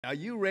Are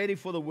you ready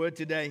for the word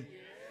today?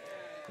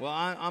 Well,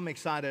 I'm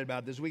excited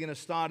about this. We're going to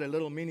start a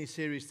little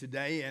mini-series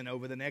today and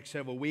over the next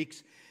several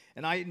weeks.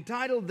 And I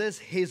entitled this,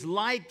 His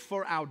Light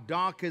for Our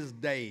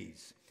Darkest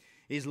Days.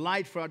 His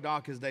Light for Our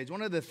Darkest Days.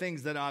 One of the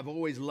things that I've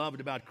always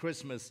loved about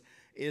Christmas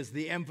is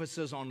the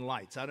emphasis on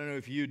lights. I don't know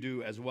if you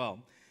do as well.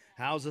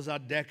 Houses are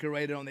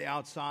decorated on the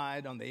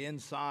outside, on the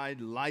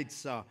inside.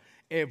 Lights are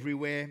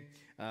everywhere.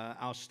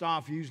 Our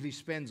staff usually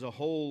spends a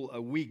whole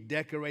week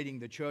decorating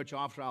the church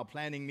after our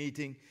planning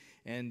meeting.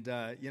 And,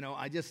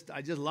 I just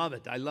love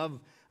it. I love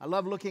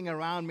looking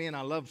around me, and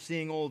I love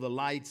seeing all the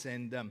lights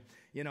and,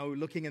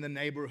 looking in the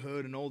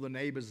neighborhood, and all the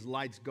neighbors'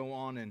 lights go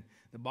on, and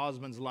the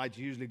Bosman's lights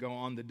usually go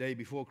on the day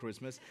before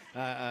Christmas.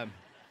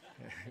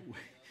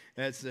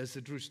 That's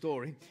a true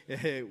story.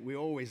 We're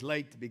always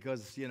late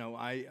because,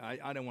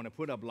 I don't want to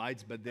put up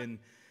lights, but then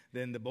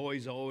the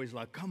boys are always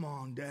like, come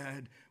on,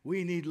 Dad,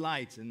 we need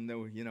lights. And,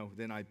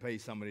 then I pay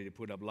somebody to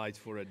put up lights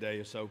for a day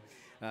or so.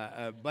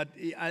 But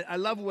I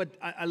love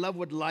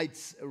what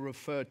lights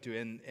refer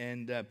to.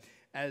 And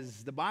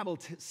as the Bible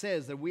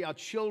says that we are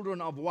children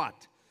of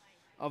what?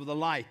 Of the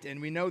light. And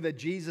we know that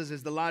Jesus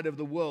is the light of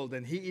the world.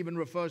 And He even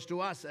refers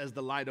to us as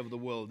the light of the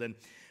world. And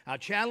our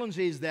challenge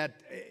is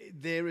that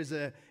there is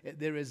a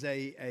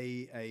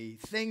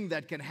thing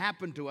that can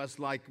happen to us,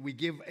 like we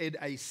give it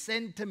a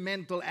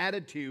sentimental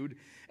attitude,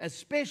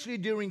 especially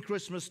during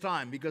Christmas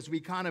time, because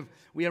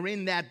we are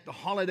in that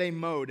holiday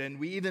mode, and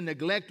we either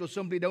neglect or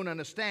simply don't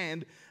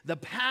understand the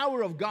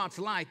power of God's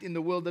light in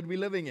the world that we're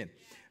living in.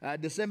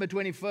 December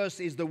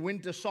 21st is the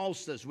winter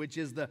solstice, which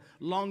is the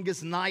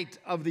longest night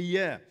of the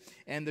year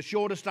and the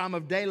shortest time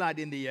of daylight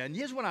in the year. And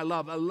here's what I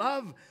love. I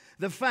love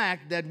the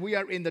fact that we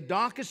are in the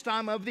darkest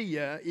time of the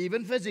year,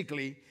 even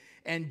physically,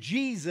 and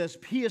Jesus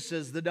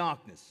pierces the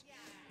darkness.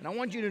 And I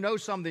want you to know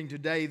something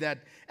today,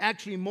 that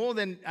actually more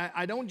than,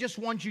 I don't just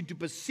want you to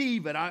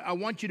perceive it, I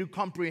want you to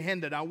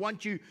comprehend it. I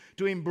want you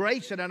to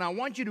embrace it, and I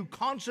want you to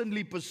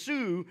constantly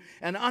pursue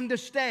and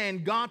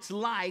understand God's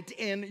light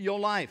in your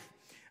life.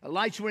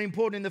 Lights were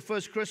important in the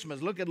first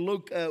Christmas. Look at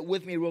Luke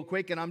with me real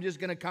quick, and I'm just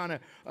going to kind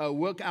of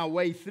work our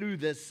way through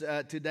this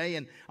today.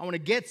 And I want to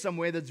get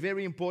somewhere that's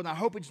very important. I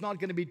hope it's not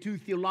going to be too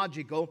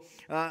theological.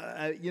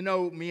 You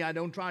know me, I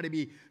don't try to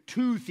be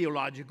too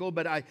theological,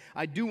 but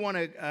I do want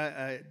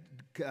to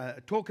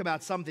talk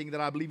about something that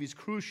I believe is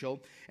crucial.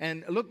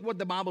 And look what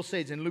the Bible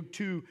says in Luke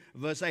 2,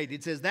 verse 8.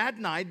 It says, that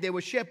night there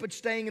were shepherds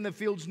staying in the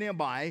fields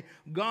nearby,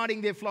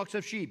 guarding their flocks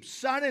of sheep.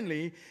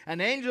 Suddenly, an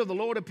angel of the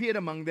Lord appeared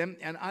among them.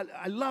 And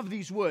I love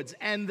these words.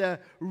 And the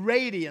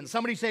radiance,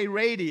 somebody say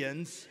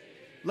radiance.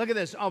 Look at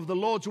this, of the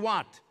Lord's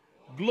what?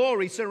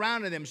 Glory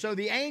surrounded them. So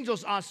the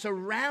angels are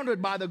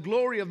surrounded by the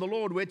glory of the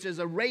Lord, which is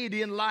a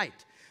radiant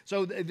light.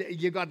 So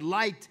you got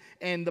light,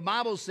 and the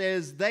Bible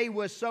says they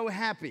were so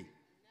happy.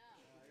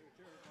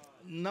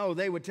 No,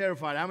 they were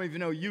terrified. How many of you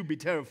know you'd be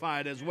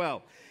terrified as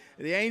well?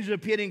 The angel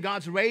appeared in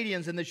God's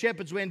radiance, and the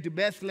shepherds went to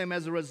Bethlehem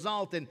as a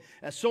result and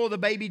saw the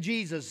baby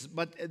Jesus.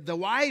 But the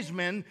wise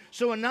men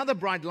saw another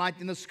bright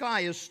light in the sky,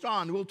 a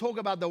star. And we'll talk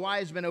about the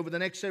wise men over the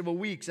next several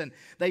weeks. And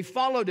they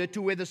followed it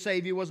to where the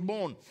Savior was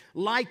born.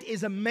 Light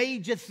is a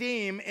major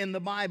theme in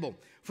the Bible.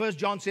 1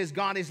 John says,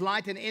 God is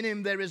light, and in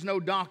Him there is no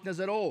darkness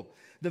at all.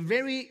 The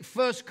very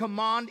first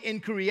command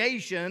in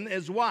creation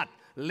is what?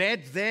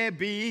 Let there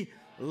be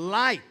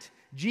light.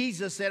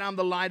 Jesus said, I'm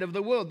the light of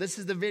the world. This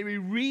is the very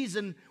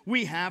reason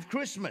we have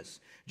Christmas.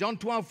 John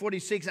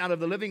 12:46 out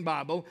of the Living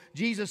Bible,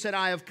 Jesus said,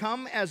 I have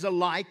come as a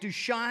light to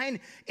shine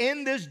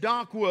in this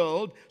dark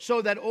world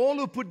so that all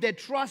who put their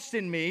trust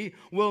in me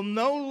will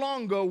no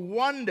longer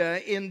wander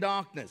in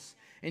darkness.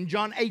 In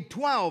John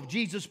 8:12,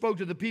 Jesus spoke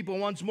to the people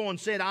once more and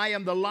said, I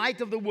am the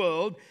light of the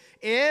world.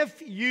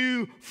 If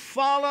you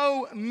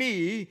follow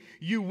me,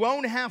 you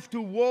won't have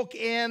to walk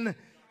in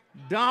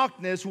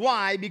darkness.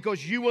 Why?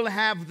 Because you will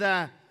have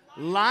the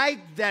light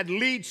that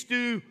leads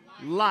to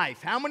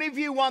life. How many of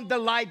you want the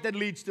light that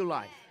leads to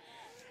life?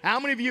 How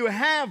many of you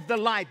have the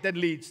light that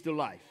leads to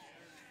life?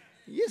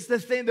 Here's the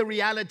thing, the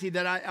reality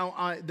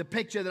that the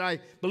picture that I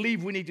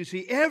believe we need to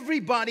see.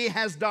 Everybody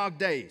has dark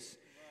days.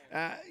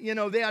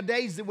 There are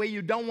days where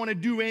you don't want to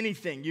do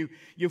anything.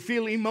 You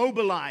feel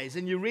immobilized,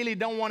 and you really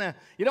don't want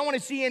to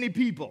see any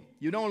people.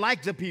 You don't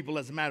like the people,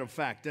 as a matter of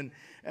fact. And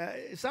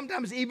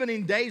sometimes even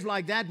in days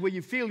like that, where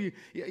you feel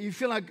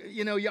like,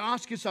 you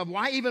ask yourself,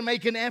 why even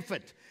make an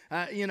effort?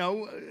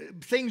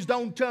 Things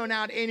don't turn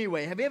out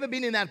anyway. Have you ever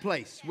been in that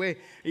place where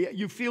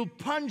you feel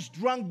punch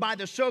drunk by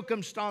the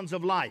circumstance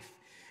of life?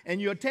 And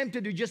you're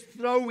tempted to just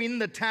throw in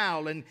the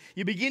towel, and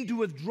you begin to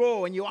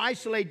withdraw, and you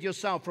isolate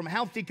yourself from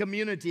healthy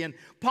community, and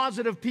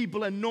positive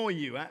people annoy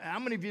you. How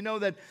many of you know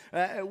that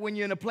when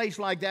you're in a place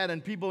like that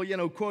and people,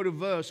 quote a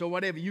verse or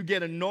whatever, you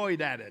get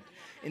annoyed at it?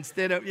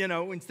 Instead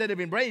of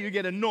embracing, you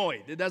get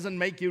annoyed. It doesn't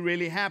make you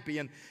really happy.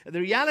 And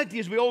the reality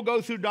is we all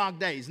go through dark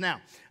days.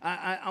 Now,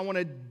 I want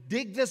to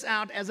dig this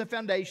out as a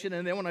foundation,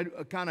 and I want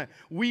to kind of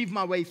weave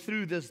my way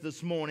through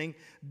this morning.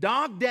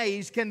 Dark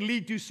days can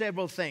lead to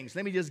several things.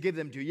 Let me just give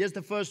them to you. Here's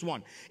the first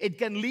one. It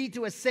can lead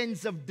to a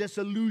sense of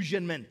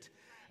disillusionment.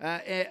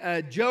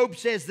 Job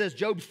says this,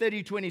 Job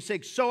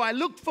 30:26. So I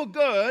looked for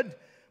good,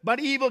 but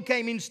evil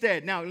came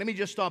instead. Now, let me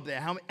just stop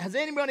there. Has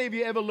anybody of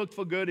you ever looked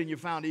for good and you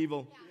found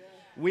evil?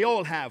 Yeah. We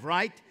all have,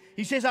 right?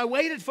 He says, I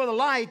waited for the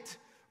light,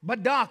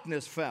 but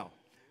darkness fell.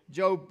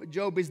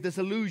 Job is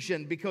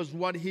disillusioned because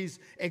what he's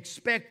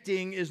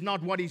expecting is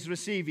not what he's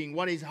receiving.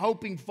 What he's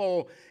hoping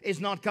for is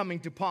not coming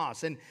to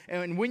pass. And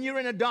when you're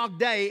in a dark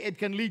day, it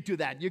can lead to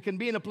that. You can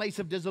be in a place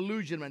of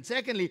disillusionment.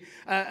 Secondly,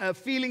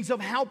 feelings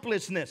of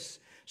helplessness.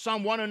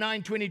 Psalm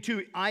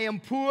 109:22, I am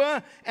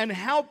poor and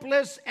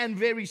helpless and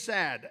very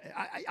sad.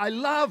 I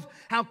love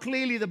how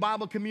clearly the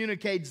Bible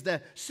communicates the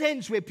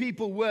sense where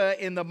people were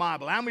in the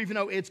Bible. How many of you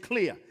know it's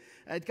clear?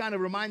 It kind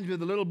of reminds me of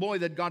the little boy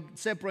that got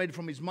separated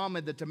from his mom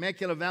at the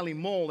Temecula Valley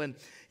Mall, and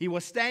he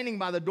was standing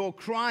by the door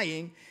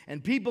crying,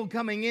 and people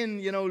coming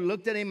in,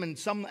 looked at him, and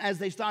as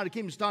they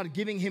started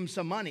giving him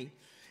some money.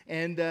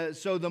 And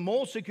so the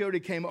mall security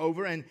came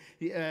over and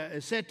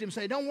said to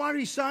him, don't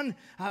worry, son,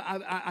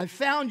 I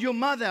found your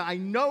mother. I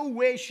know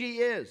where she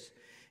is.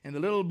 And the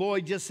little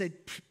boy just said,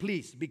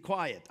 please, be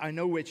quiet. I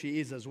know where she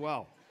is as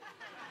well.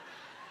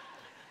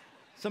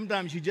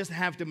 Sometimes you just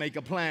have to make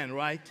a plan,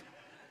 right?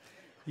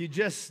 You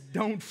just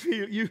don't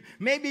feel,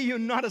 maybe you're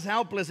not as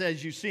helpless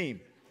as you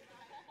seem.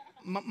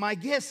 My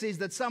guess is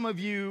that some of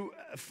you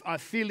are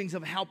feelings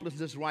of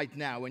helplessness right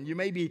now, and you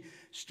may be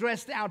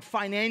stressed out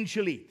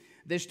financially.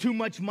 There's too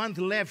much month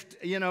left,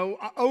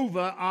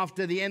 over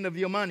after the end of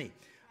your money.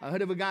 I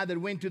heard of a guy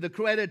that went to the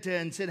creditor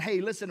and said,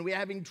 hey, listen, we're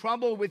having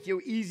trouble with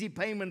your easy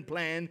payment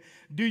plan.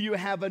 Do you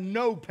have a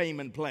no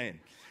payment plan?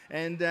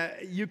 And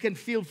you can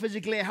feel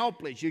physically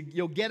helpless.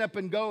 Your get up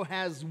and go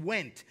has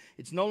went.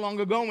 It's no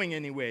longer going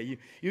anywhere.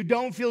 You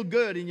don't feel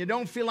good, and you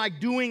don't feel like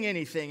doing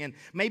anything. And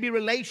maybe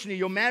relationally,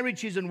 your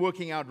marriage isn't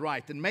working out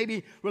right. And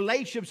maybe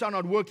relationships are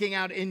not working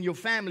out in your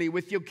family,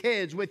 with your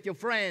kids, with your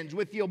friends,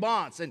 with your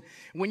boss. And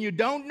when you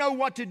don't know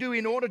what to do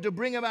in order to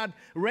bring about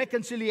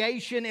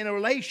reconciliation in a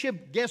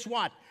relationship, guess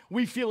what?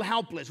 We feel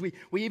helpless. We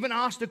even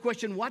ask the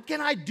question, what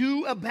can I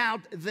do about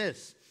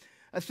this?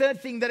 A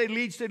third thing that it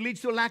leads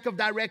to a lack of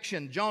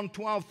direction. John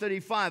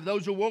 12:35.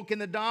 Those who walk in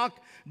the dark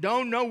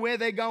don't know where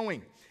they're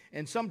going.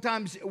 And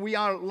sometimes we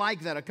are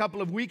like that. A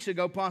couple of weeks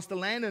ago, Pastor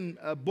Landon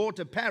bought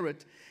a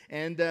parrot.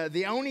 And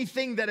the only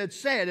thing that it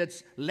said,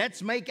 it's,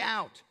 let's make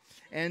out.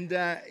 And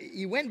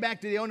he went back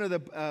to the owner of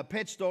the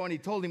pet store and he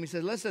told him, he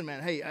said, listen,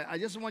 man, hey, I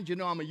just want you to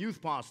know I'm a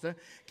youth pastor.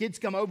 Kids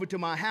come over to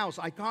my house.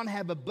 I can't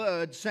have a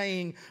bird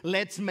saying,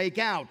 let's make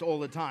out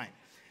all the time.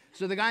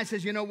 So the guy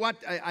says, you know what,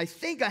 I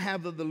think I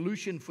have the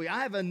solution for you.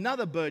 I have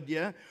another bird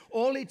here.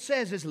 All it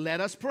says is,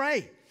 let us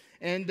pray.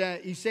 And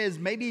he says,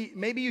 maybe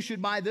you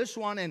should buy this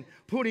one and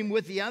put him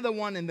with the other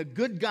one, and the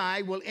good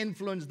guy will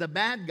influence the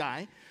bad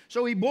guy.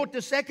 So he bought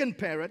the second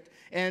parrot,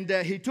 and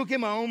he took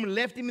him home,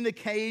 left him in the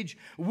cage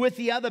with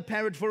the other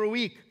parrot for a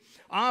week.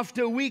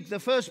 After a week, the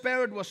first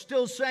parrot was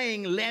still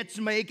saying, let's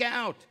make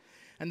out.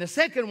 And the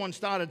second one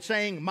started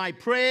saying, my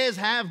prayers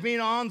have been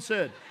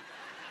answered.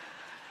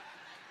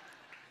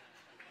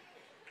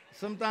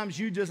 Sometimes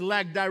you just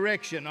lack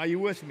direction. Are you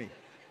with me?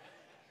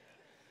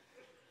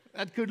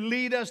 That could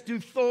lead us to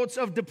thoughts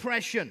of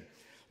depression.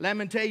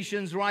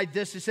 Lamentations write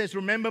this. It says,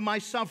 remember my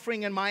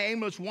suffering and my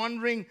aimless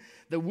wandering,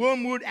 the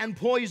wormwood and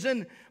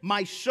poison.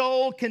 My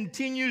soul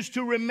continues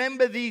to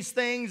remember these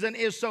things and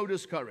is so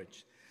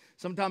discouraged.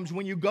 Sometimes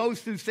when you go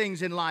through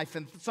things in life,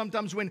 and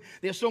sometimes when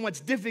there's so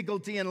much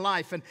difficulty in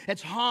life, and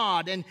it's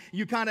hard, and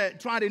you kind of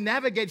try to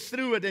navigate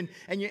through it, and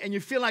you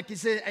feel like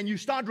and you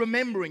start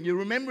remembering. You're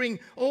remembering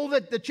all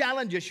the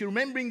challenges. You're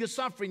remembering the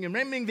suffering. You're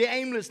remembering the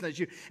aimlessness.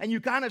 And you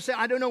kind of say,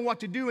 I don't know what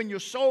to do, and your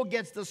soul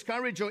gets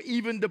discouraged or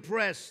even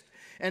depressed.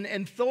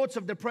 And thoughts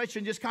of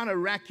depression just kind of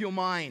rack your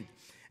mind.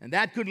 And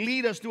that could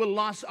lead us to a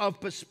loss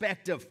of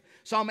perspective.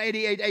 Psalm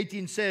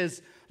 88:18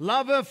 says,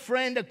 lover,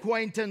 friend,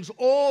 acquaintance,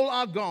 all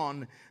are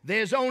gone.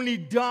 There's only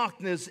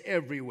darkness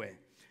everywhere.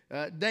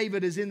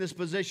 David is in this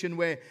position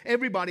where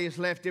everybody has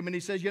left him, and he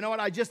says, you know what,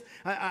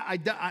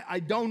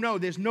 I don't know.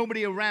 There's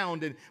nobody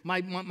around, and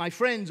my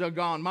friends are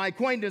gone. My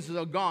acquaintances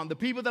are gone. The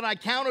people that I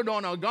counted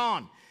on are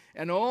gone.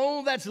 And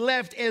all that's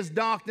left is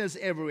darkness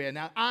everywhere.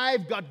 Now,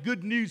 I've got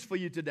good news for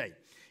you today.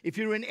 If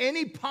you're in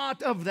any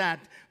part of that,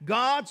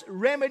 God's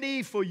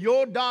remedy for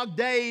your dark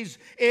days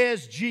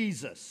is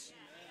Jesus.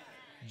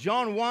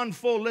 John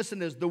 1:4, listen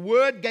to this. The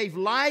Word gave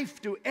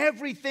life to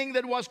everything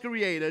that was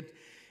created,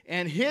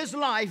 and His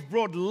life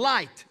brought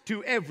light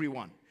to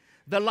everyone.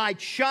 The light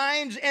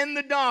shines in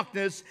the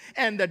darkness,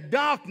 and the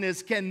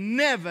darkness can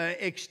never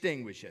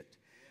extinguish it.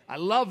 I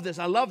love this.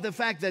 I love the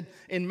fact that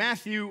in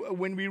Matthew,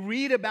 when we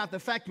read about the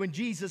fact when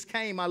Jesus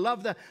came, I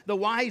love the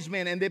wise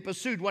men and their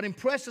pursuit. What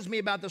impresses me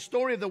about the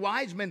story of the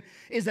wise men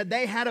is that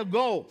they had a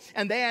goal,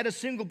 and they had a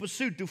single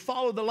pursuit, to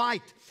follow the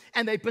light.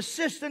 And they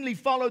persistently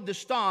followed the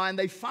star, and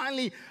they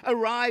finally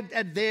arrived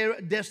at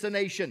their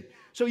destination.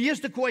 So here's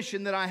the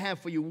question that I have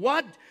for you.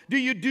 What do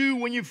you do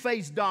when you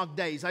face dark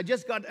days? I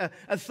just got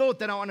a thought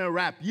that I want to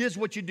wrap. Here's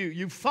what you do.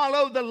 You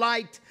follow the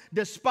light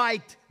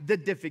despite the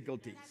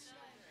difficulties.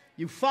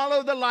 You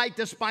follow the light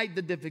despite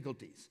the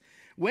difficulties.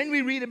 When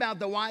we read about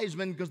the wise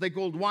men, because they're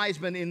called wise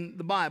men in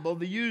the Bible,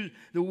 the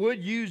word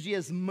used here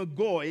is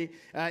magoi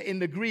in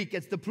the Greek.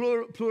 It's the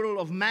plural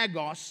of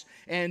magos,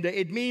 and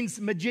it means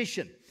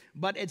magician.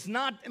 But it's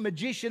not a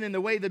magician in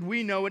the way that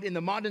we know it in the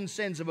modern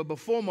sense of a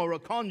performer or a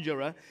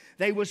conjurer.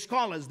 They were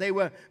scholars. They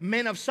were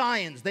men of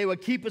science. They were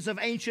keepers of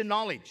ancient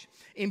knowledge,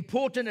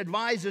 important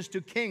advisors to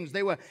kings.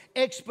 They were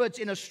experts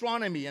in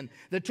astronomy. And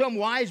the term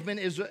wise men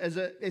is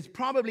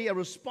probably a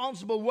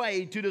responsible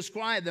way to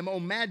describe them,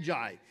 or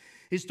magi.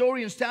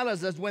 Historians tell us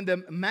that when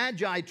the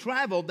Magi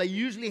traveled, they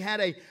usually had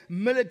a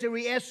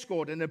military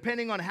escort, and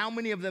depending on how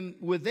many of them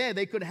were there,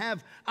 they could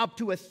have up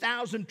to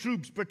 1,000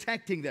 troops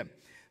protecting them.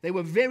 They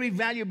were very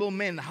valuable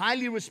men,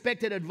 highly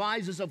respected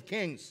advisors of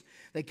kings.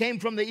 They came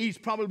from the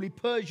east, probably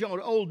Persia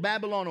or old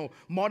Babylon or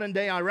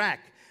modern-day Iraq.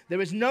 There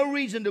is no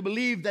reason to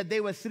believe that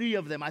there were 3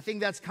 of them. I think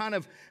that's kind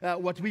of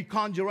what we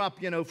conjure up,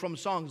 from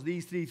songs,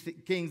 these 3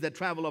 kings that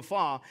travel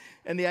afar.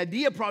 And the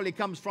idea probably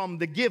comes from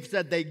the gifts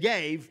that they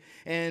gave.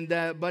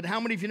 But how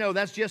many of you know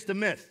that's just a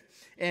myth?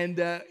 And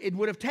it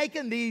would have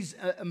taken these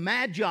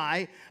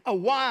magi a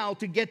while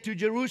to get to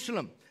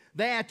Jerusalem.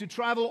 They had to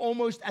travel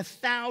almost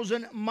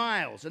 1,000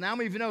 miles. And how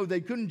many of you know they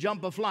couldn't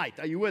jump a flight?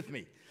 Are you with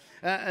me?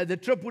 The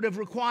trip would have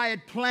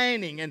required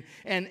planning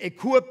and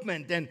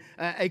equipment and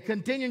a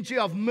contingency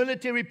of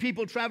military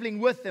people traveling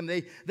with them.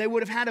 They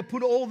would have had to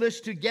put all this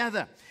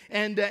together.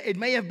 And it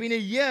may have been a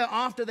year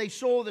after they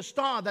saw the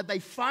star that they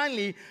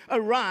finally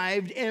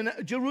arrived in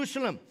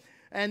Jerusalem.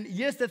 And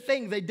here's the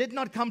thing, they did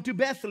not come to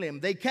Bethlehem.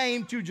 They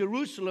came to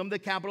Jerusalem, the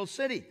capital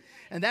city.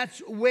 And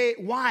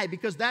why?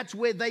 Because that's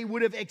where they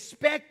would have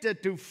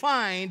expected to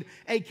find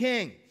a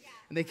king.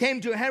 And they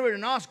came to Herod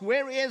and asked,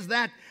 where is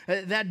that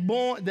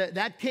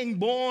king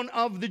born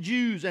of the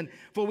Jews? And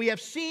for we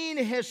have seen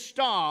his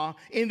star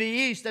in the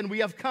east, and we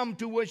have come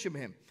to worship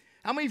him.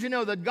 How many of you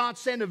know that God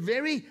sent a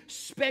very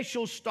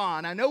special star?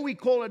 And I know we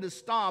call it a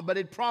star, but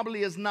it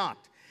probably is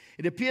not.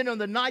 It appeared on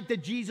the night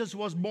that Jesus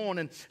was born,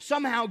 and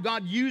somehow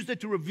God used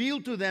it to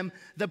reveal to them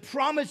the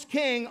promised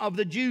king of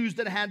the Jews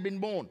that had been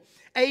born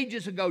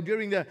ages ago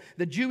during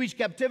the Jewish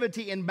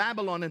captivity in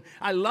Babylon. And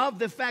I love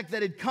the fact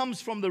that it comes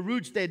from the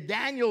roots there.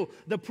 Daniel,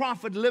 the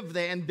prophet, lived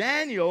there, and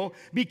Daniel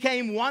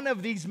became one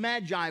of these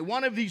magi,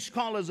 one of these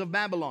scholars of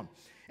Babylon.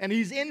 And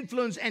his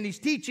influence and his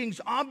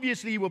teachings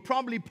obviously were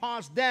probably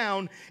passed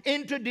down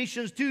in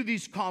traditions to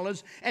these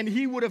scholars, and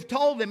he would have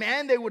told them,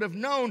 and they would have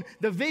known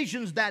the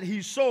visions that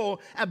he saw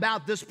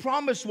about this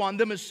promised one,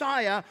 the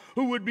Messiah,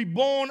 who would be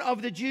born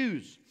of the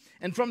Jews.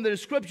 And from the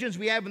descriptions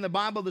we have in the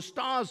Bible, the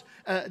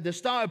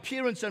star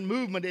appearance and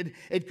movement,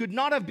 it could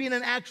not have been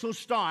an actual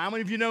star. How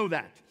many of you know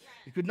that?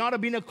 It could not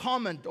have been a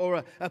comet or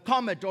a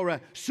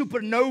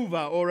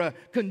supernova or a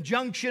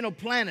conjunction of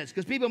planets,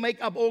 because people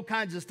make up all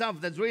kinds of stuff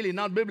that's really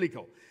not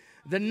biblical.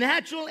 The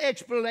natural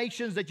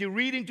explanations that you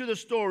read into the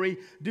story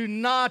do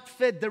not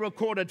fit the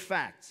recorded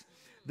facts.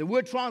 The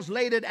word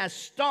translated as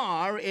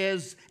star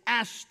is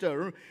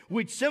aster,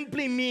 which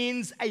simply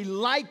means a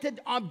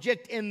lighted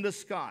object in the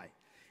sky.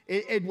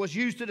 It was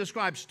used to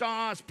describe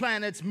stars,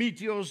 planets,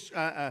 meteors,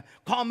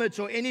 comets,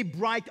 or any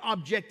bright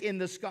object in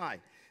the sky.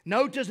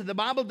 Notice that the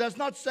Bible does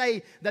not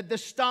say that the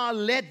star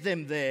led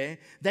them there.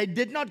 They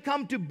did not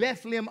come to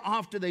Bethlehem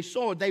after they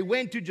saw it. They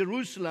went to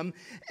Jerusalem,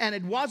 and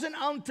it wasn't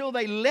until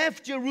they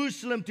left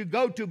Jerusalem to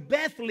go to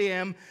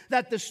Bethlehem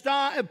that the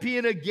star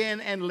appeared again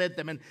and led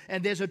them.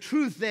 And there's a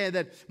truth there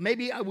that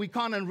maybe we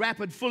can't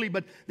unwrap it fully,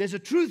 but there's a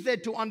truth there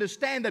to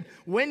understand that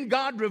when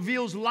God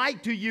reveals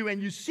light to you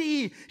and you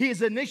see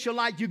his initial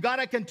light, you got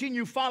to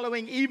continue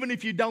following even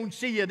if you don't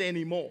see it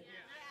anymore.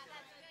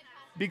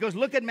 Because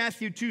look at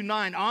Matthew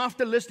 2:9.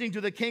 After listening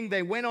to the king,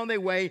 they went on their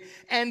way,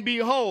 and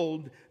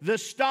behold, the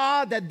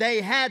star that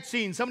they had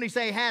seen. Somebody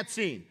say had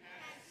seen.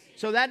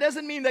 So that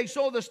doesn't mean they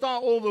saw the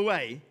star all the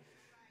way.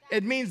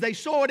 It means they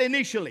saw it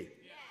initially.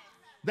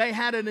 They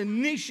had an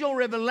initial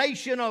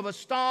revelation of a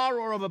star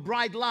or of a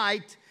bright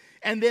light.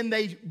 And then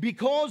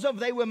because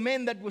they were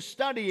men that were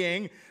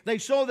studying, they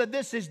saw that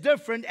this is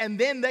different. And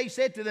then they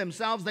said to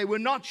themselves, they were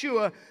not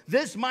sure,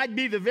 this might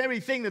be the very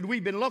thing that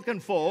we've been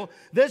looking for.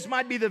 This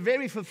might be the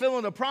very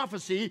fulfillment of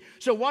prophecy.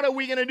 So what are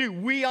we going to do?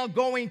 We are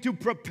going to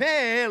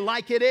prepare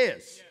like it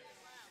is.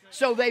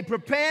 So they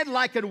prepared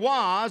like it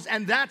was,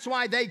 and that's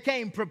why they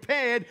came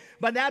prepared.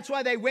 But that's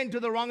why they went to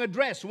the wrong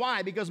address.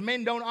 Why? Because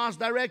men don't ask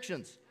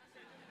directions.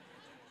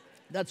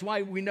 That's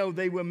why we know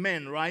they were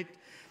men, right?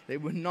 They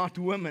were not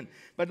women.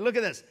 But look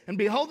at this. And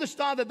behold, the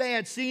star that they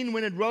had seen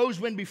when it rose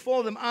went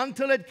before them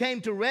until it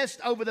came to rest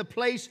over the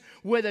place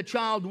where the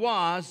child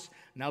was.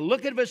 Now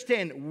look at verse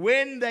 10.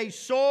 When they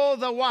saw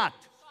the what?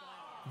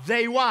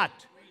 They what?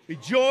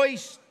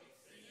 Rejoiced.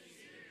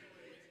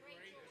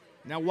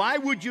 Now why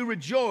would you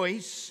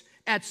rejoice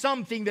at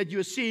something that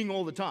you're seeing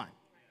all the time?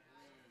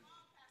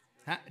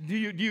 Do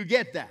you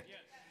get that?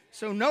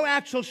 So no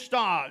actual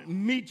star,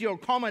 meteor,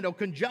 comet, or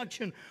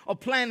conjunction of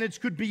planets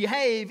could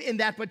behave in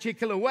that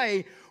particular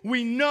way.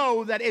 We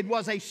know that it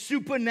was a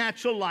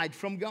supernatural light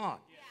from God.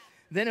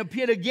 then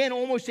appeared again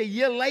almost a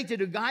year later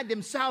to guide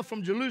them south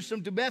from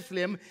Jerusalem to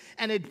Bethlehem,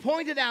 and it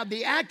pointed out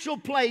the actual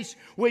place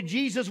where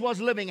Jesus was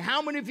living.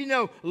 How many of you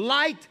know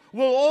light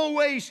will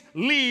always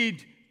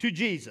lead to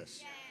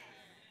Jesus?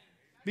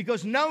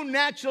 Because no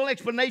natural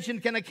explanation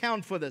can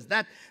account for this.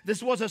 That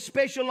this was a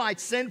special light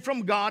sent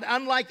from God,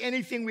 unlike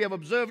anything we have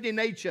observed in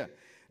nature.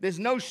 There's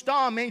no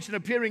star mentioned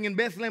appearing in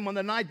Bethlehem on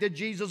the night that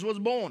Jesus was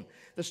born.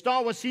 The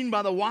star was seen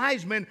by the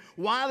wise men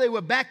while they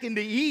were back in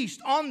the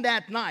east on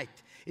that night.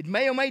 It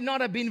may or may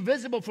not have been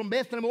visible from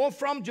Bethlehem or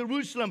from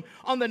Jerusalem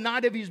on the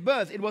night of his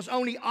birth. It was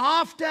only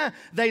after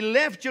they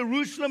left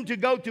Jerusalem to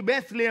go to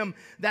Bethlehem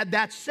that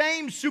that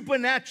same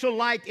supernatural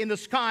light in the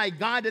sky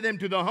guided them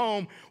to the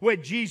home where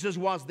Jesus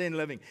was then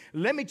living.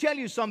 Let me tell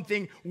you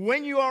something.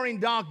 When you are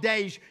in dark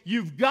days,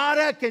 you've got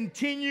to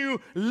continue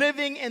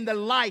living in the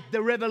light,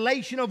 the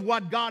revelation of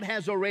what God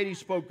has already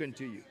spoken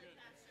to you.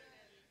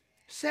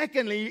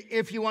 Secondly,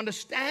 if you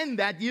understand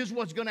that, here's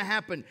what's going to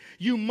happen.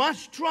 You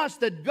must trust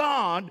that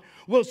God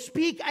will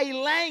speak a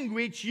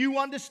language you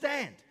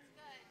understand.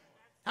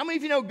 How many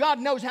of you know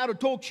God knows how to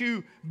talk to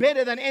you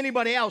better than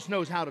anybody else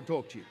knows how to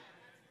talk to you?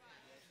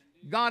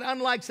 God,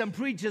 unlike some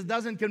preachers,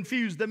 doesn't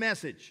confuse the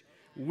message.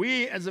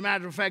 We, as a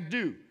matter of fact,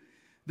 do.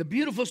 The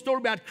beautiful story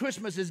about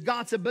Christmas is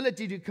God's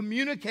ability to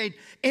communicate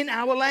in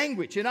our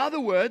language. In other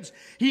words,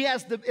 He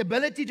has the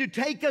ability to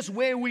take us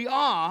where we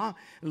are.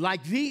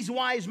 Like these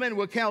wise men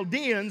were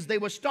Chaldeans, they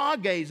were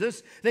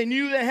stargazers. They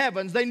knew the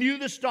heavens, they knew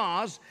the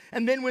stars.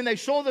 And then when they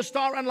saw the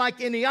star, unlike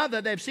any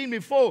other they've seen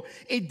before,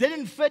 it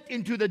didn't fit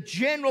into the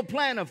general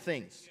plan of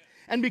things.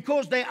 And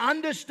because they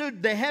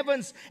understood the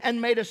heavens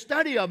and made a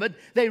study of it,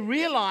 they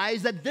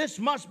realized that this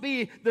must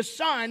be the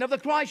sign of the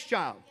Christ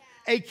child.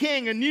 A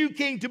king, a new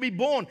king to be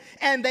born.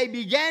 And they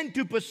began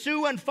to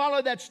pursue and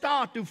follow that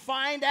star to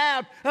find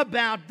out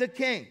about the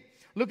king.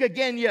 Look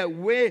again here.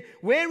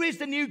 Where is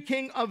the new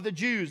king of the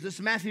Jews? This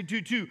is Matthew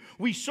 2:2.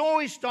 We saw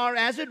his star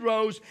as it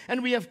rose,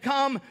 and we have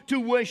come to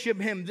worship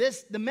him.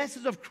 The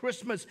message of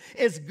Christmas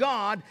is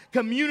God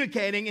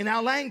communicating in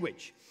our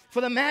language.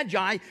 For the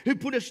Magi, who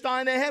put a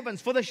star in the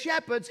heavens. For the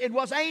shepherds, it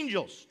was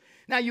angels.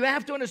 Now, you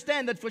have to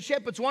understand that for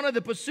shepherds, one of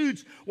the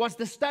pursuits was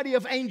the study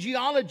of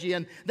angelology,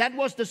 and that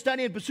was the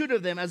study and pursuit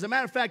of them. As a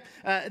matter of fact,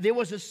 there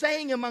was a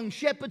saying among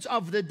shepherds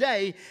of the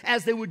day,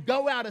 as they would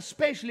go out,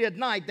 especially at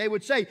night, they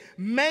would say,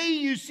 "May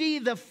you see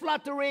the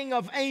fluttering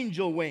of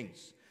angel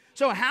wings."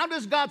 So how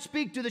does God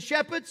speak to the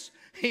shepherds?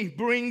 He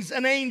brings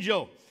an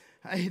angel.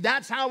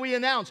 That's how we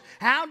announce.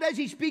 How does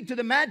He speak to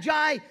the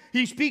Magi?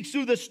 He speaks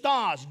through the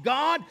stars.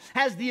 God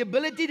has the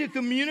ability to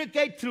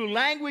communicate through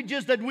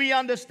languages that we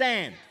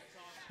understand.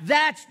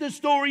 That's the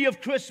story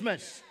of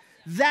Christmas.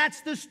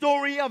 That's the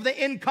story of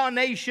the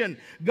incarnation.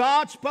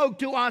 God spoke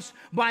to us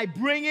by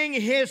bringing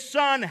His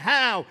Son.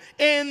 How?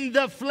 In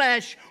the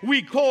flesh.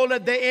 We call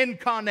it the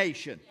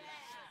incarnation.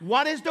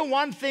 What is the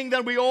one thing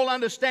that we all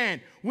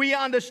understand? We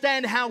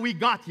understand how we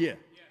got here.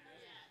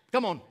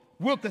 Come on,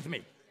 work with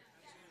me.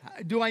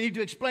 Do I need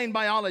to explain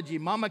biology?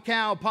 Mama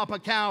cow, papa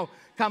cow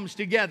comes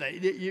together.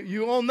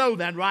 You all know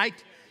that, right?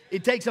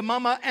 It takes a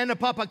mama and a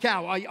papa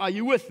cow. Are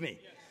you with me?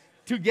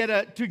 To get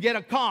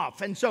a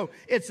calf. And so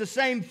it's the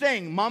same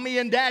thing. Mommy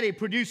and daddy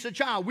produce a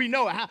child. We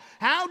know it.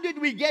 How did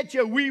we get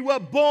here? We were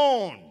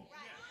born.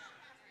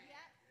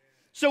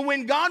 So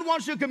when God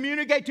wants to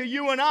communicate to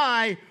you and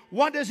I,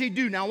 what does He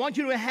do? Now I want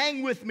you to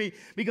hang with me,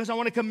 because I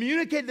want to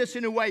communicate this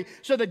in a way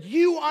so that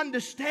you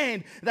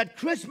understand that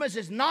Christmas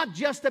is not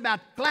just about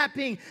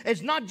clapping.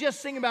 It's not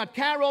just singing about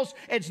carols.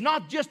 It's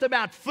not just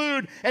about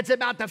food. It's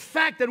about the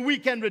fact that we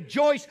can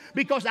rejoice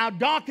because our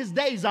darkest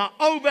days are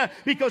over,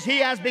 because He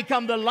has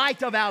become the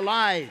light of our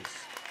lives.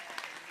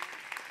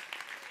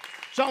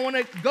 So I want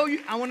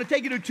to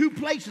take you to two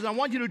places. I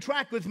want you to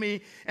track with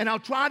me, and I'll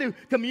try to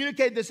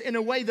communicate this in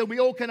a way that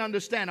we all can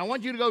understand. I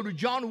want you to go to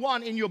John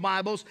 1 in your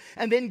Bibles,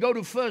 and then go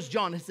to 1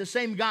 John. It's the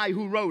same guy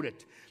who wrote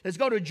it. Let's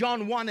go to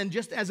John 1, and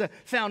just as a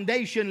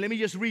foundation, let me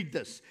just read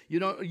this. You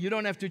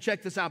don't have to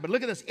check this out, but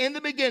look at this. In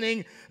the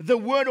beginning, the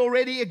Word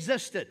already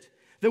existed.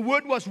 The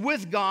Word was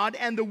with God,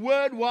 and the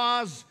Word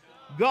was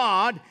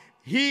God.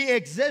 He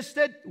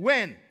existed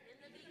when?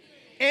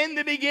 In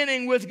the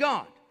beginning with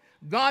God.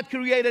 God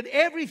created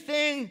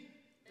everything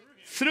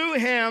through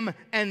Him,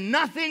 and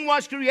nothing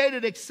was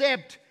created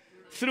except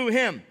through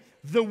Him.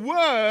 The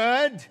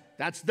Word,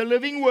 that's the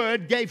living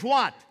Word, gave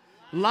what?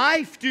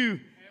 Life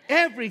to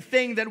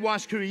everything that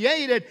was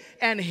created,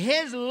 and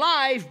His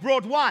life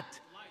brought what?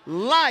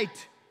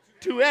 Light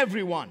to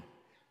everyone.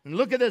 And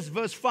look at this,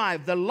 verse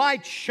 5. The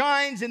light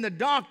shines in the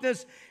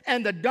darkness,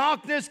 and the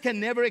darkness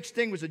can never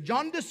extinguish it.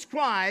 John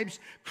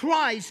describes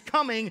Christ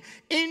coming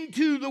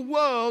into the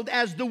world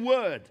as the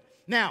Word.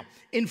 Now,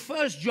 in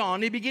 1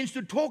 John, he begins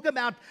to talk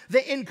about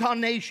the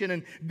incarnation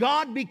and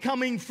God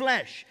becoming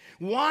flesh.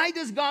 Why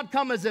does God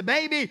come as a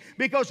baby?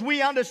 Because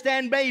we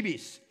understand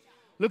babies.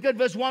 Look at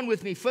verse 1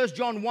 with me. 1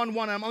 John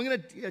 1:1. I'm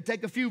going to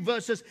take a few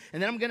verses,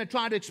 and then I'm going to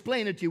try to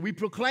explain it to you. We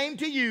proclaim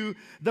to you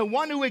the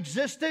one who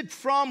existed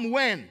from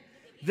when?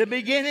 The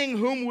beginning,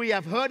 whom we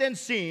have heard and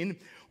seen.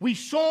 We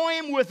saw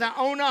him with our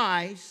own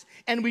eyes,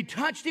 and we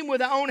touched him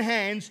with our own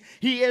hands.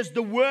 He is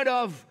the word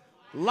of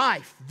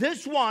life.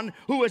 This one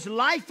who is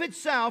life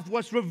itself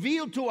was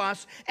revealed to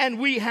us, and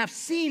we have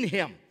seen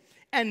him.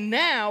 And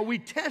now we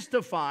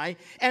testify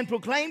and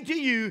proclaim to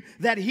you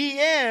that he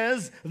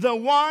is the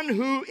one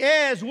who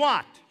is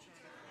what?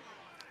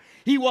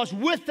 He was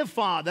with the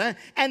Father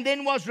and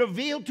then was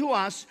revealed to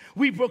us.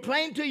 We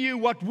proclaim to you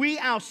what we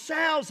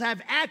ourselves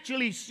have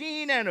actually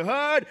seen and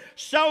heard,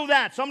 so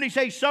that, somebody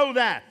say, so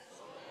that.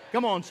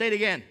 Come on, say it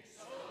again.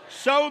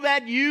 So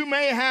that you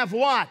may have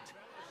what?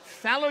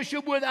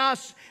 Fellowship with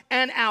us,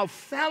 and our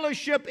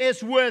fellowship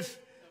is with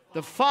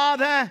the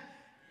Father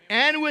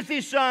and with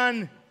His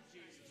Son.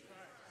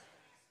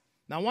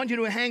 Now, I want you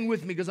to hang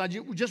with me because I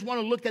just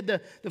want to look at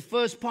the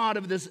first part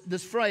of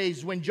this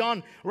phrase when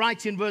John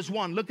writes in verse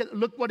 1.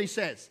 Look what he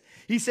says.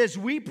 He says,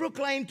 we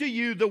proclaim to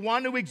you the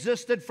one who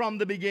existed from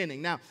the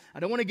beginning. Now, I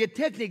don't want to get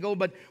technical,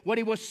 but what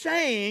he was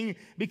saying,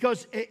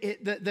 because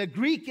the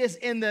Greek is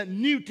in the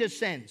neuter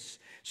sense.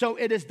 So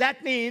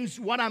that means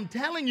what I'm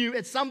telling you,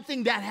 it's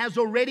something that has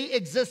already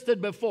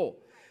existed before.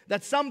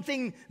 That's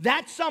something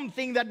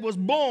that was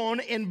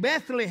born in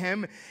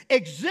Bethlehem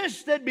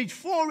existed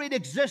before it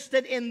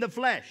existed in the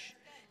flesh.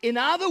 In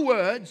other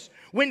words,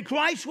 when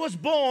Christ was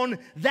born,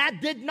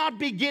 that did not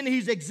begin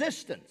his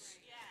existence.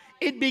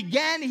 It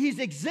began his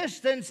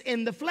existence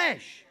in the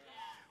flesh.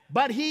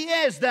 But he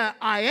is the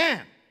I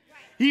am.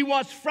 He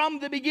was from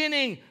the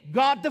beginning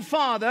God the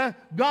Father,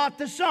 God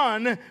the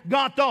Son,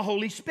 God the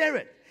Holy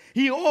Spirit.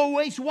 He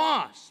always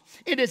was.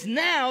 It is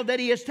now that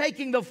he is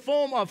taking the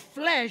form of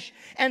flesh.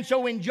 And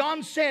so when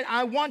John said,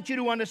 I want you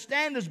to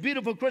understand this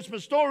beautiful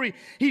Christmas story,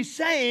 he's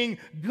saying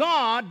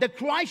God, the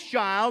Christ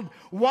child,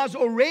 was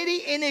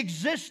already in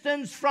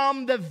existence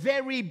from the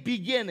very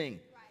beginning.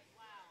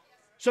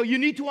 So you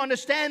need to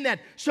understand that.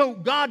 So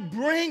God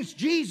brings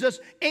Jesus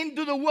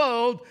into the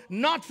world,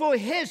 not for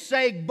his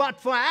sake,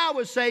 but for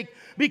our sake,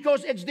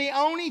 because it's the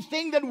only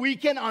thing that we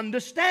can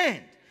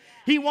understand.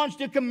 He wants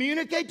to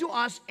communicate to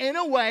us in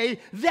a way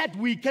that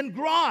we can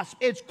grasp.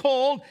 It's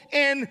called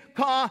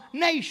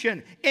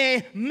incarnation.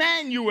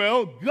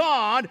 Emmanuel,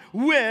 God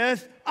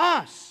with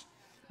us.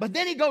 But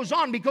then he goes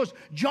on because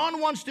John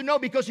wants to know,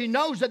 because he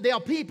knows that there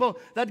are people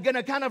that are going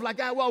to kind of like,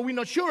 well, we're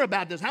not sure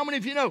about this. How many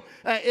of you know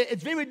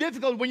it's very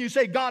difficult when you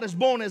say God is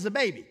born as a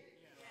baby?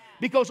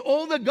 Because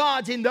all the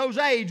gods in those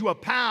age were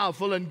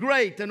powerful and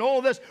great and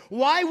all this.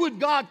 Why would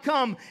God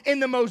come in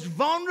the most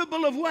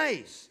vulnerable of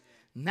ways?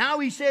 Now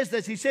he says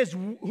this, he says,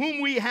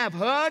 whom we have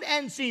heard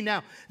and seen.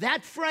 Now,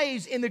 that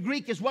phrase in the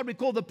Greek is what we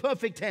call the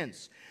perfect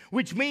tense,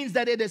 which means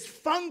that it is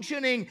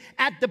functioning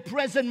at the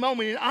present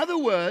moment. In other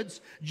words,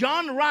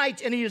 John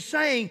writes and he is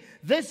saying,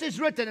 this is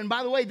written, and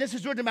by the way, this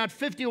is written about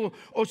 50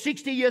 or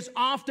 60 years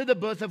after the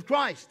birth of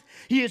Christ.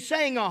 He is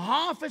saying a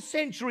half a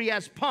century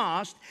has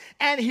passed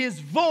and his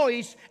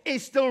voice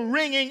is still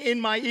ringing in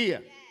my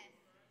ear.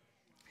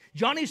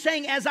 John is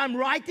saying, as I'm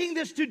writing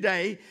this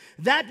today,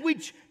 that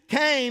which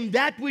came,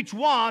 that which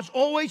was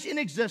always in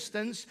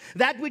existence,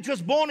 that which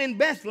was born in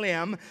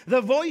Bethlehem,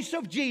 the voice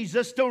of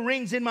Jesus still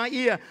rings in my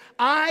ear.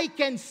 I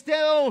can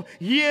still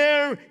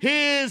hear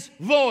his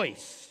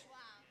voice. Wow.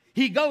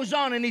 He goes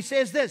on and he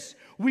says this,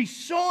 we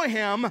saw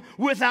him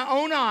with our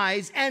own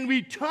eyes and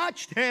we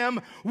touched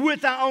him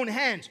with our own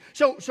hands.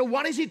 So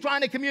what is he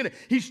trying to communicate?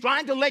 He's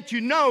trying to let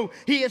you know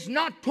he is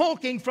not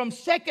talking from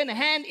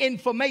secondhand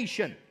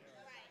information.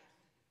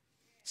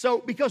 So,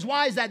 because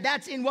why is that?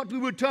 That's in what we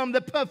would term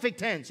the perfect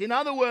tense. In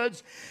other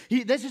words,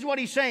 this is what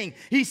he's saying.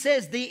 He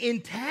says the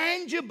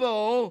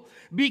intangible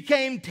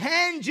became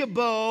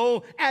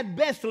tangible at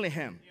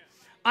Bethlehem.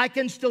 I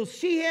can still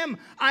see him.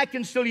 I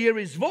can still hear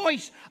his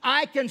voice.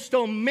 I can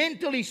still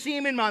mentally see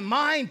him in my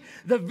mind.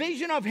 The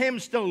vision of him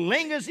still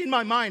lingers in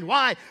my mind.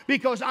 Why?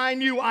 Because I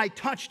knew I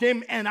touched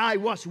him and I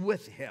was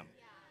with him.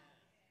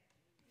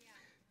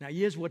 Now,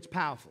 here's what's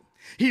powerful.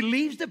 He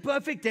leaves the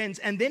perfect tense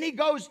and then he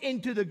goes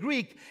into the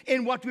Greek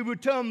in what we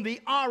would term the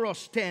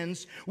aorist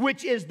tense,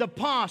 which is the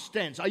past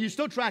tense. Are you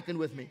still tracking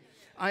with me?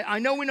 I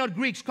know we're not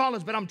Greek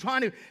scholars, but I'm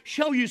trying to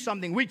show you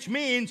something, which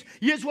means,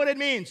 here's what it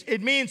means.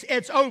 It means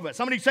it's over.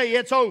 Somebody say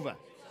it's over.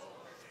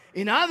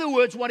 In other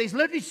words, what he's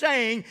literally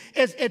saying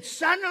is it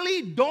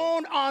suddenly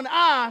dawned on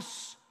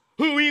us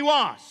who he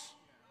was.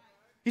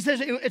 He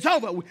says it's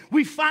over.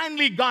 We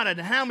finally got it.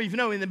 How many of you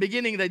know in the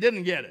beginning they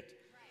didn't get it?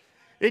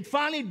 It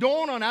finally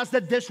dawned on us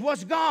that this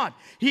was God.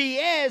 He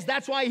is,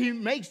 that's why he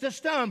makes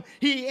this term,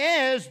 he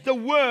is the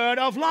word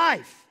of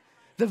life.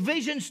 The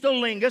vision still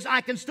lingers.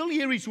 I can still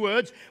hear his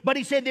words. But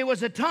he said there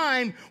was a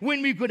time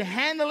when we could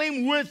handle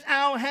him with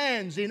our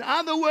hands. In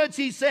other words,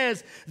 he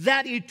says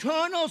that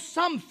eternal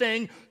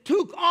something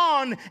took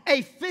on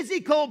a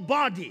physical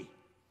body.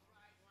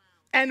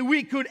 And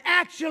we could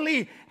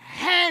actually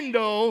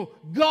handle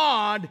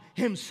God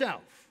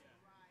himself.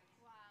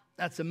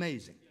 That's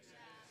amazing.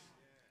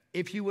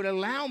 If you would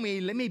allow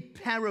me, let me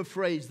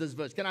paraphrase this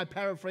verse. Can I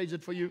paraphrase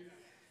it for you?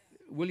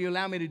 Will you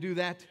allow me to do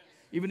that?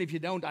 Even if you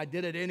don't, I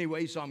did it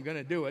anyway, so I'm going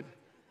to do it.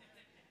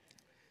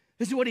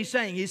 This is what he's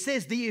saying. He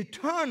says the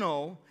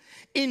eternal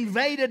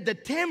invaded the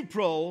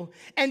temporal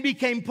and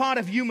became part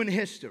of human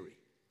history.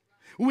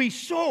 We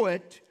saw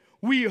it,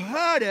 we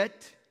heard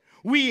it,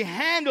 we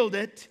handled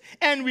it,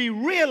 and we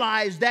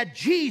realized that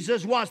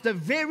Jesus was the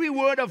very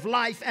word of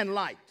life and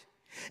light.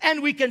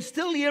 And we can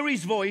still hear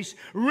his voice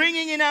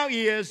ringing in our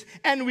ears,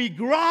 and we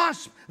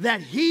grasp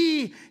that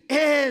he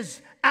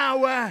is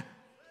our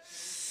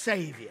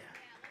Savior.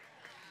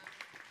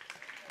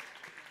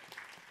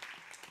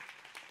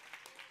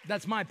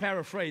 That's my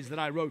paraphrase that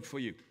I wrote for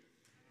you.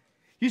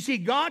 You see,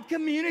 God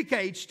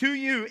communicates to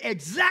you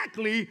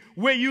exactly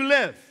where you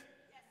live.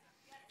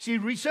 See,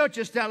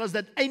 researchers tell us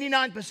that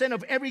 89%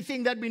 of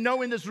everything that we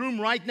know in this room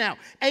right now,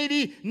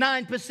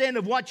 89%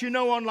 of what you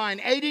know online,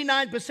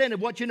 89%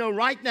 of what you know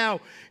right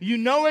now, you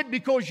know it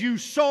because you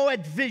saw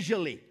it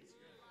visually.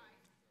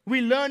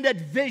 We learned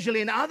it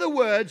visually. In other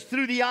words,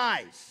 through the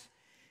eyes.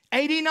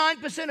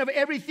 89% of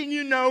everything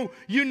you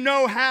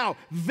know how?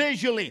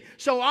 Visually.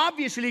 So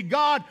obviously,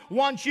 God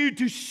wants you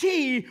to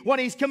see what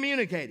he's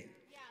communicating.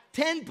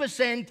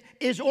 10%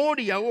 is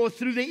audio or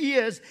through the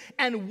ears,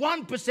 and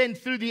 1%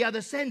 through the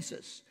other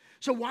senses.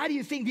 So why do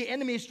you think the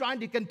enemy is trying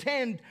to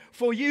contend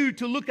for you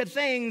to look at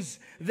things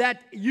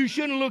that you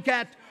shouldn't look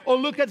at? Or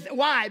look at,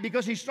 why?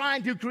 Because he's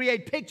trying to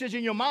create pictures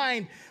in your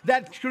mind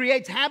that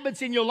creates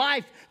habits in your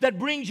life that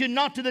brings you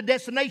not to the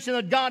destination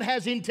that God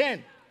has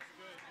intended.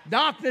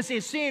 Darkness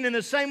is seen in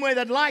the same way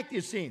that light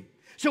is seen.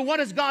 So what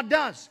does God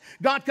do?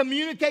 God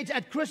communicates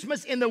at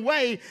Christmas in the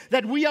way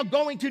that we are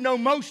going to know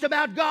most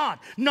about God.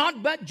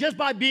 Not but just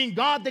by being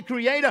God, the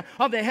creator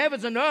of the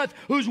heavens and earth,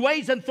 whose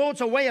ways and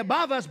thoughts are way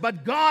above us,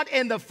 but God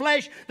in the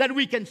flesh, that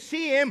we can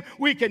see him,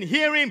 we can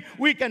hear him,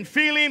 we can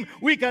feel him,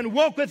 we can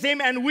walk with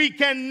him, and we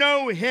can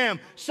know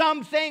him.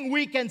 Something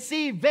we can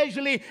see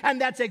visually,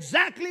 and that's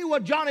exactly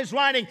what John is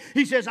writing.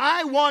 He says,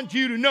 I want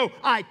you to know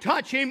I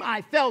touched him,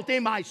 I felt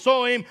him, I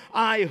saw him,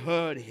 I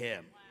heard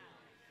him.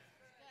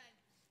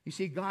 You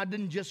see, God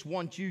didn't just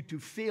want you to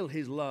feel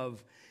his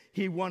love.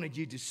 He wanted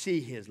you to see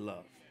his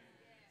love.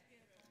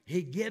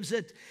 He gives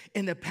it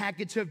in the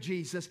package of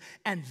Jesus.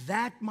 And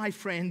that, my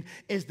friend,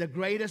 is the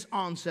greatest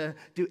answer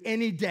to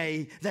any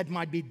day that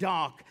might be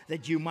dark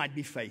that you might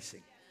be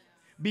facing.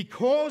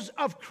 Because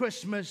of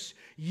Christmas,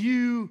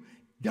 you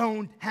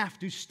don't have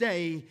to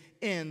stay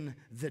in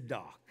the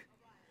dark.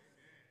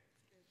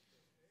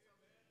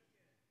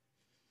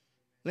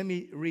 Let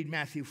me read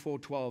Matthew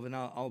 4:12, and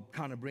I'll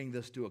kind of bring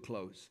this to a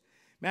close.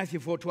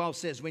 Matthew 4:12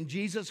 says, when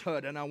Jesus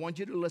heard, and I want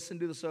you to listen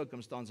to the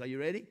circumstance. Are you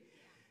ready?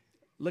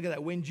 Look at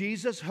that. When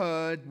Jesus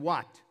heard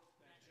what?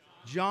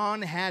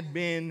 John had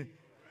been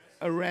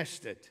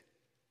arrested.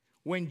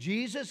 When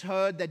Jesus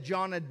heard that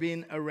John had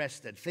been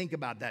arrested. Think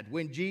about that.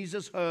 When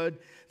Jesus heard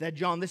that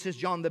John, this is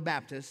John the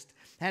Baptist,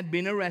 had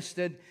been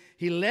arrested,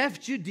 he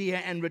left Judea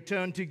and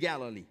returned to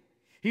Galilee.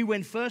 He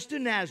went first to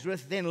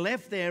Nazareth, then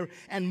left there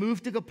and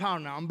moved to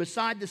Capernaum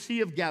beside the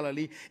Sea of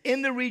Galilee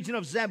in the region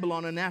of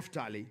Zebulun and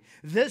Naphtali.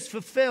 This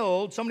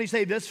fulfilled, somebody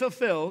say this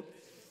fulfilled,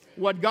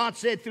 what God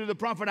said through the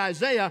prophet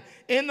Isaiah,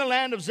 in the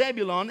land of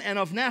Zebulun and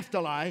of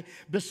Naphtali,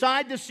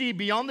 beside the sea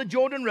beyond the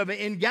Jordan River,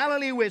 in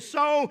Galilee where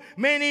so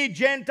many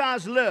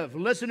Gentiles live.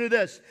 Listen to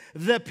this.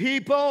 The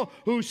people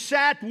who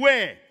sat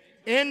where?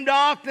 In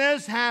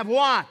darkness have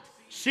what?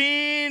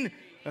 Seen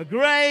a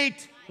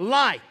great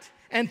light.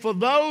 And for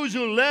those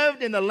who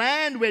lived in the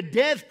land where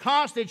death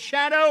cast its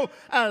shadow,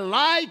 a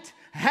light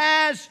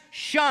has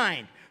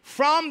shined.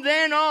 From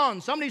then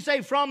on, somebody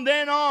say from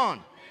then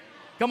on.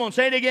 Come on,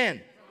 say it again.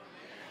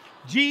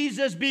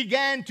 Jesus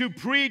began to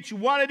preach.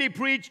 What did he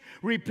preach?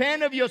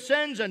 Repent of your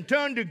sins and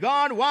turn to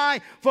God. Why?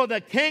 For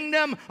the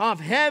kingdom of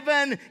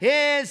heaven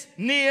is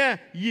near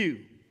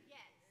you.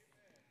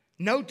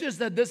 Notice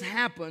that this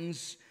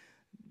happens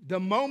the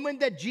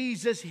moment that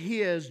Jesus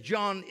hears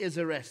John is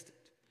arrested.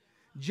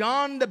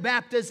 John the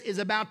Baptist is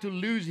about to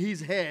lose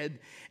his head,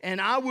 and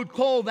I would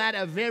call that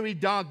a very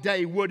dark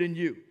day, wouldn't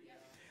you?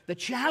 The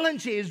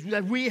challenge is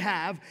that we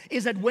have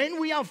is that when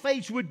we are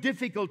faced with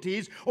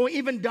difficulties or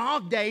even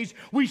dark days,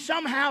 we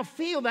somehow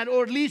feel that,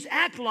 or at least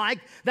act like,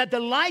 that the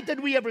light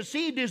that we have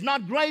received is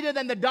not greater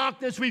than the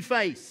darkness we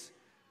face.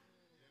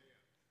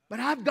 But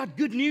I've got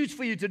good news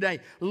for you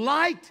today.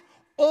 Light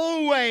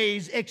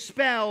always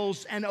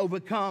expels and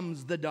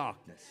overcomes the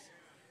darkness.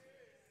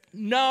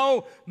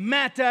 No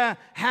matter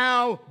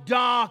how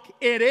dark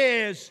it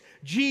is,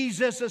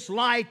 Jesus'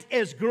 light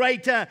is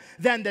greater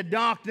than the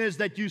darkness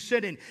that you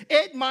sit in.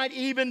 It might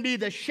even be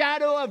the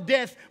shadow of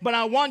death, but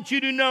I want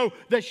you to know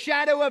the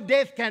shadow of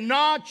death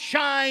cannot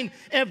shine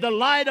if the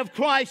light of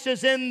Christ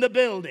is in the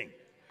building.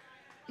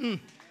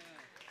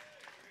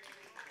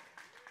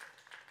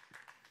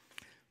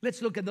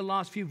 Let's look at the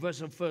last few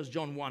verses of 1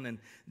 John 1, and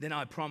then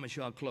I promise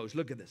you I'll close.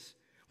 Look at this.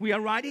 We are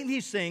writing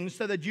these things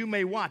so that you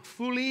may what?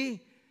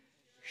 Fully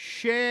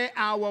share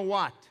our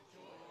what?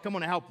 Come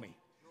on, help me.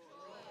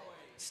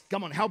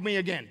 Come on, help me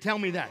again. Tell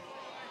me that.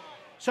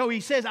 So he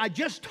says, I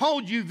just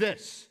told you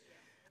this.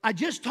 I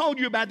just told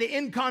you about the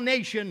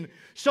incarnation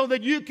so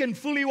that you can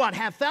fully what?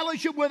 Have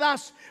fellowship with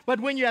us.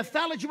 But when you have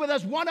fellowship with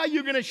us, what are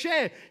you going to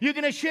share? You're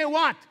going to share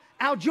what?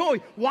 Our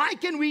joy. Why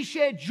can we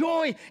share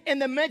joy in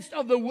the midst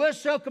of the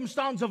worst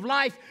circumstance of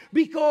life?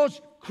 Because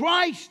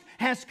Christ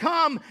has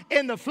come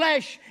in the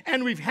flesh,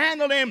 and we've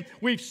handled him,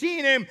 we've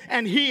seen him,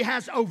 and he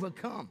has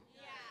overcome.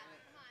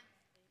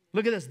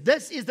 Look at this.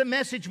 This is the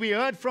message we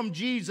heard from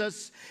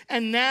Jesus,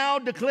 and now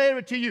declare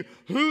it to you.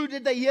 Who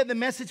did they hear the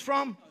message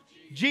from?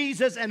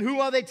 Jesus. And who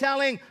are they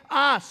telling?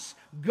 Us.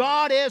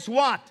 God is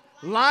what?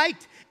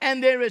 Light,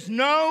 and there is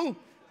no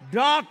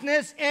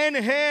darkness in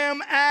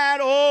him at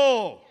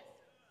all.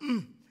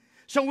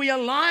 So we are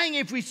lying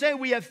if we say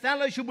we have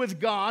fellowship with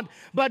God,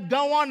 but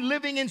go on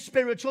living in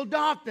spiritual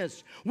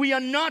darkness. We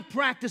are not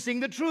practicing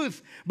the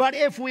truth. But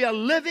if we are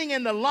living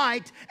in the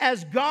light,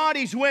 as God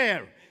is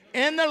where?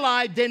 In the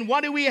light, then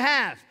what do we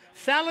have?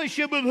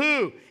 Fellowship with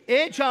who?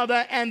 Each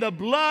other, and the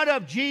blood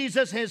of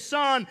Jesus, his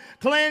Son,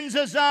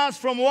 cleanses us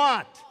from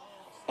what?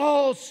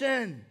 All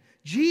sin.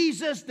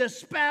 Jesus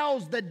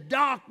dispels the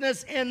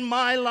darkness in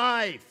my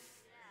life.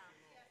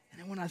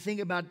 And when I think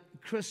about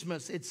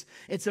Christmas,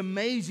 it's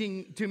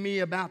amazing to me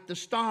about the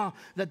star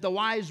that the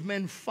wise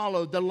men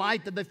followed, the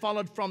light that they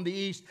followed from the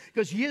east.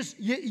 Because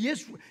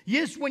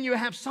yes, when you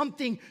have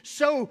something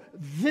so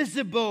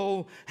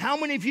visible, how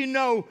many of you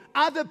know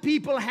other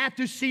people had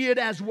to see it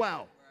as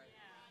well?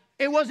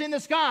 It was in the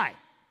sky.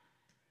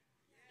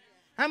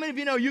 How many of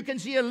you know you can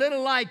see a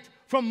little light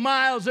from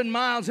miles and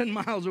miles and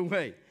miles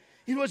away?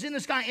 It was in the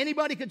sky.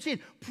 Anybody could see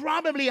it.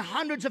 Probably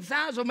hundreds of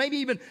thousands, maybe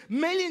even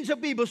millions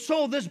of people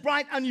saw this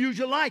bright,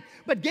 unusual light.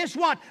 But guess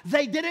what?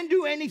 They didn't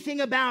do anything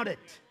about it.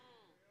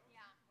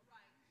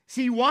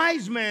 See,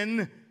 wise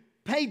men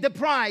paid the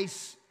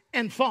price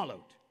and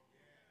followed.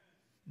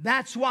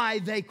 That's why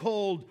they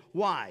called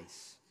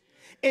wise.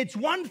 It's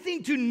one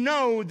thing to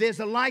know there's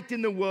a light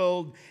in the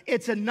world.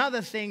 It's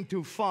another thing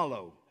to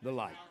follow the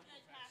light.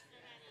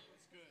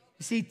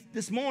 See,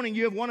 this morning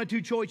you have one or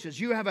two choices.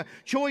 You have a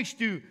choice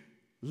to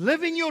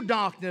live in your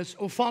darkness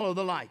or follow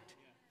the light.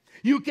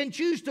 You can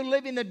choose to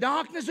live in the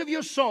darkness of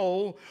your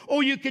soul,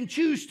 or you can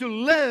choose to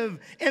live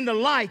in the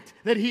light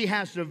that he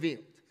has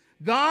revealed.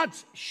 God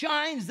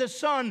shines the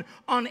sun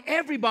on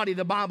everybody,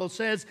 the Bible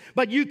says,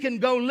 but you can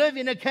go live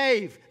in a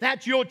cave.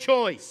 That's your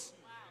choice.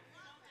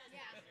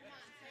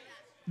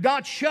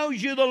 God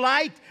shows you the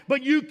light,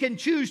 but you can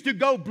choose to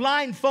go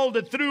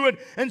blindfolded through it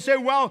and say,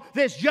 well,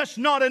 there's just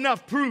not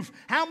enough proof.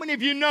 How many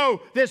of you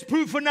know there's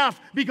proof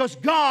enough because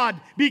God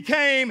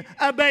became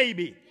a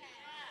baby?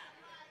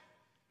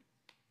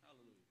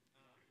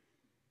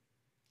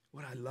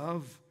 What I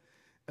love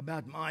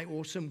about my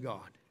awesome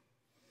God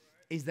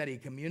is that he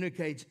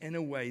communicates in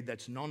a way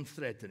that's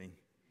non-threatening.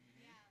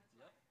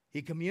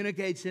 He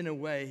communicates in a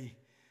way,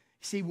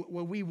 see,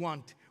 what we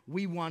want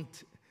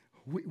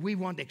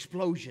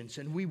explosions,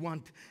 and we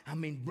want,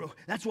 bro,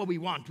 that's what we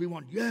want. We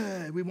want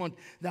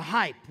the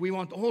hype. We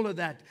want all of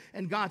that.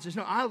 And God says,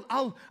 no,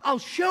 I'll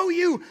show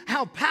you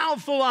how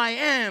powerful I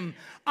am.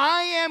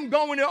 I am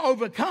going to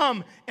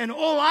overcome, and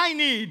all I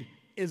need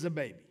is a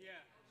baby. Yeah,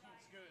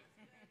 that's good.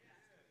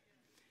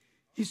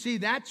 You see,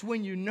 that's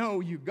when you know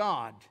you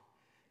God,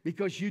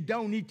 because you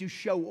don't need to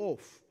show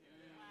off.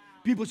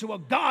 People say, well,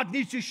 God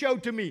needs to show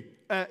to me.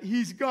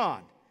 He's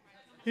God.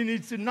 He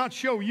needs to not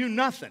show you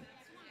nothing.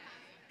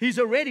 He's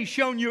already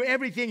shown you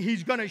everything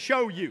he's going to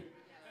show you.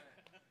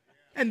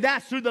 And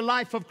that's through the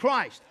life of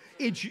Christ.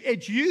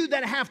 It's you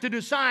that have to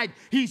decide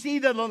he's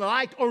either the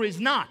light or he's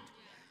not.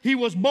 He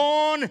was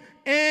born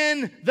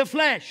in the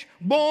flesh,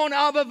 born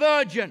of a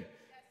virgin.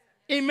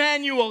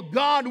 Emmanuel,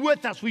 God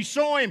with us. We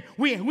saw him.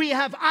 We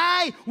have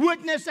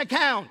eyewitness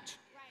account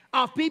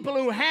of people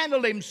who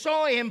handled him,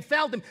 saw him,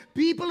 felt him.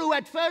 People who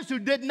at first who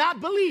did not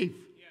believe.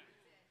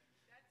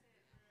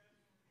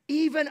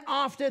 Even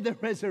after the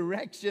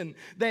resurrection,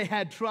 they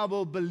had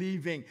trouble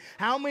believing.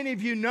 How many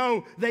of you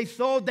know they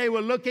thought they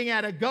were looking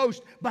at a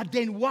ghost? But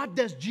then what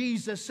does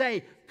Jesus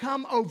say?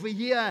 Come over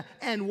here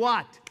and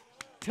what?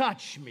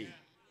 Touch me.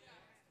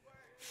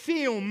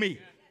 Feel me.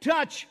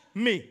 Touch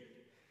me.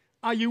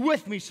 Are you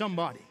with me,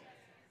 somebody?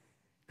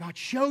 God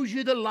shows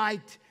you the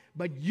light,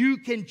 but you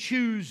can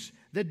choose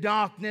the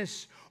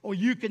darkness. Or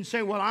you can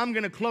say, well, I'm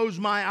going to close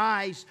my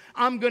eyes.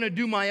 I'm going to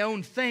do my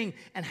own thing.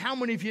 And how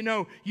many of you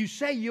know, you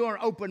say you are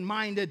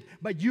open-minded,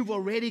 but you've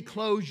already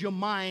closed your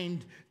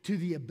mind to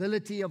the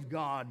ability of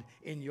God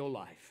in your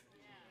life.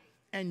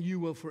 And you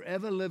will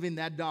forever live in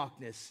that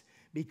darkness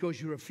because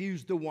you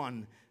refused the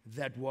one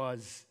that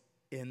was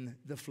in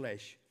the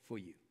flesh for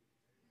you.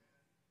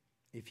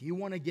 If you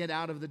want to get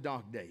out of the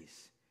dark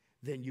days,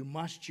 then you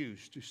must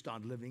choose to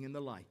start living in the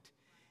light.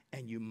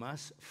 And you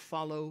must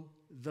follow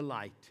the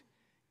light,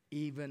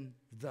 even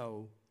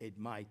though it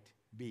might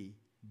be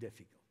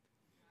difficult.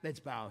 Let's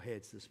bow our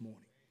heads this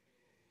morning.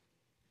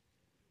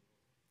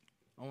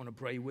 I want to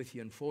pray with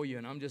you and for you,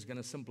 and I'm just going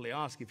to simply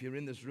ask, if you're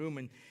in this room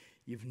and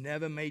you've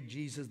never made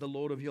Jesus the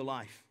Lord of your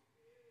life,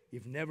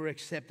 you've never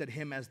accepted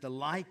him as the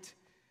light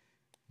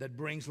that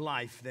brings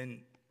life,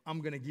 then I'm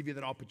going to give you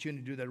that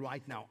opportunity to do that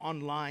right now,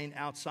 online,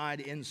 outside,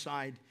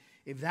 inside.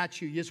 If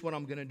that's you, yes, what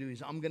I'm going to do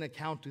is I'm going to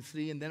count to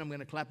 3, and then I'm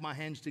going to clap my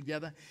hands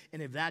together.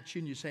 And if that's you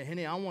and you say,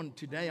 Hennie, I want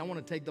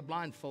to take the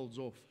blindfolds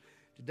off.